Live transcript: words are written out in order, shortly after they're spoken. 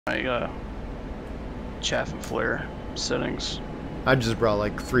my chaff and flare settings. I just brought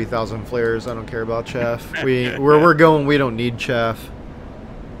like 3,000 flares. I don't care about chaff. Where we're going, we don't need chaff.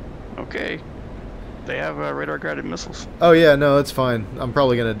 Okay. They have radar guided missiles. Oh yeah, no, it's fine. I'm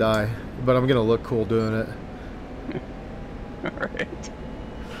probably gonna die, but I'm gonna look cool doing it. Alright.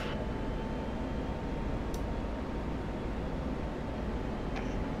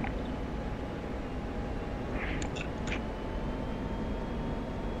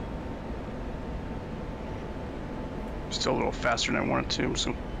 Still a little faster than I wanted to,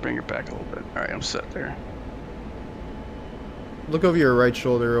 so bring it back a little bit. Alright, I'm set there. Look over your right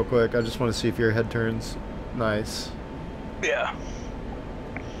shoulder real quick. I just want to see if your head turns. Nice. Yeah.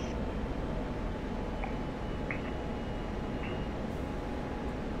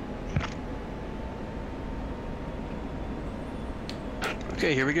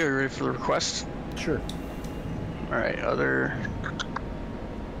 Okay, here we go. You ready for the request? Sure. Alright, other...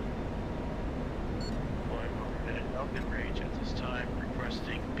 Range at this time,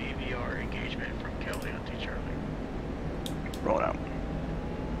 requesting BVR engagement from Caliente Charlie. Roll it out.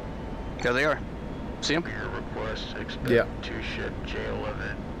 There they are. See them? Your request, expect Yeah. 2 ship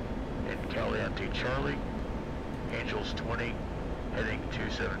J11 in Caliente Charlie, Angels 20, heading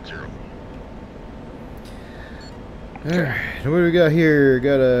 270. Alright, what do we got here?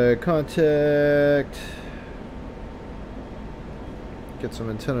 Got a contact. Get some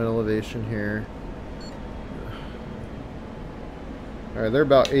antenna elevation here. Alright, they're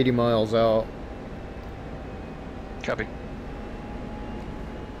about 80 miles out. Copy.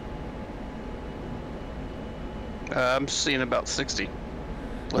 I'm seeing about 60.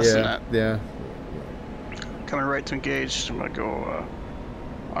 Less than that. Yeah. Coming right to engage. I'm gonna go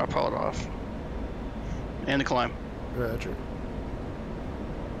autopilot off. And the climb. Roger.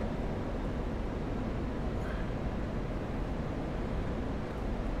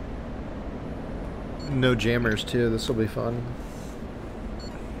 No jammers too. This will be fun.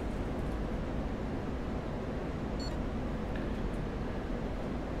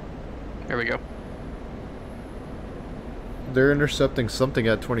 There we go. They're intercepting something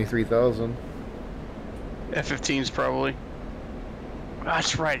at 23,000. F-15s probably. Oh,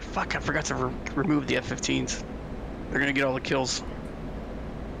 that's right. Fuck, I forgot to remove the F-15s. They're gonna get all the kills.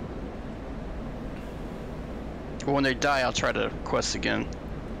 But when they die, I'll try to quest again.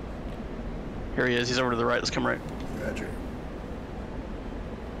 Here he is. He's over to the right. Let's come right. Roger.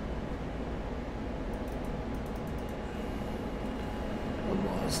 I'm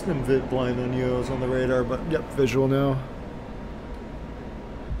lost. I'm blind on you. I was on the radar, but yep, visual now.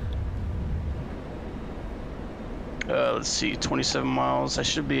 Let's see, 27 miles. I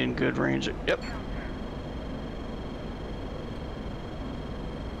should be in good range. Yep.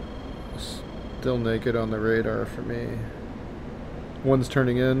 Still naked on the radar for me. One's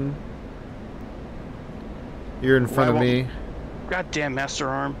turning in. You're in front of me. Goddamn Master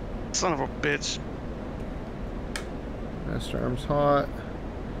Arm. Son of a bitch. Master Arm's hot.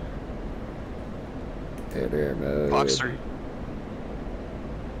 Air mode. Box 3.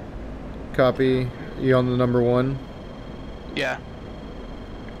 Copy. You on the number 1? Yeah.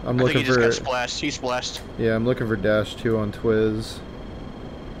 I'm I looking think he for. just got splashed. He splashed. Yeah, I'm looking for Dash 2 on Twiz.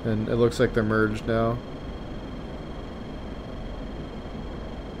 And it looks like they're merged now.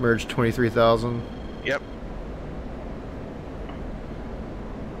 Merged 23,000. Yep.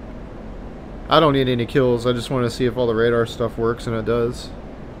 I don't need any kills. I just want to see if all the radar stuff works, and it does.